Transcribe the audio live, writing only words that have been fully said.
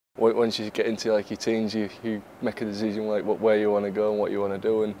Once you get into like your teens, you make a decision like where you want to go and what you want to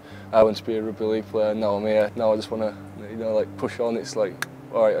do. And I want to be a rugby league player. Now I'm here. Now I just want to, like push on. It's like,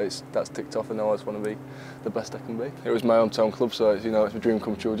 all right, that's ticked off, and now I just want to be the best I can be. It was my hometown club, so it's, it's a dream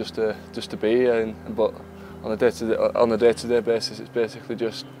come true just to be here. But on a day-to-day basis, it's basically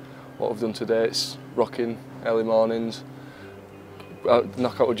just what I've done today. It's rocking early mornings,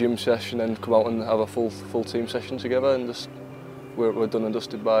 knock out a gym session, and come out and have a full team session together, and just we're done and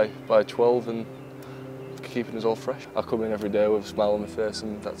dusted by 12, and keeping us all fresh. I come in every day with a smile on my face,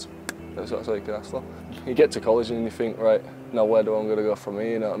 and that's all you can ask for. You get to college and you think, right, now where do I going to go from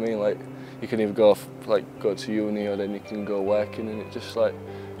here? You know what I mean? Like, you can either go to uni, or then you can go working, and it just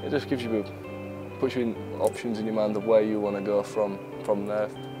gives you, puts you in options in your mind of where you want to go from there.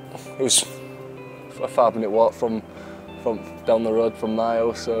 It was a 5-minute walk from down the road from my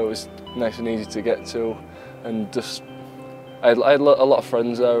house, so it was nice and easy to get to, and just I had a lot of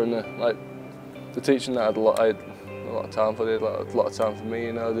friends there, and the teaching that I had a lot of time for. They had a lot of time for me.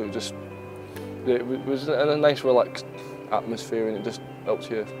 It was a nice, relaxed atmosphere, and it just helps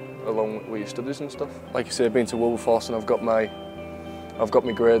you along with your studies and stuff. Like you say, I've been to Wilberforce, and I've got my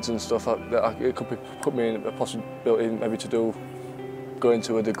grades and stuff. It could put me in a possibility maybe to go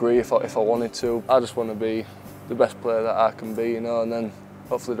into a degree if I wanted to. I just want to be the best player that I can be, and then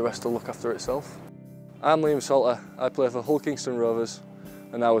hopefully the rest will look after itself. I'm Liam Salter. I play for Hull Kingston Rovers,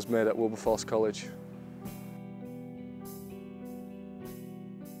 and I was made at Wilberforce College.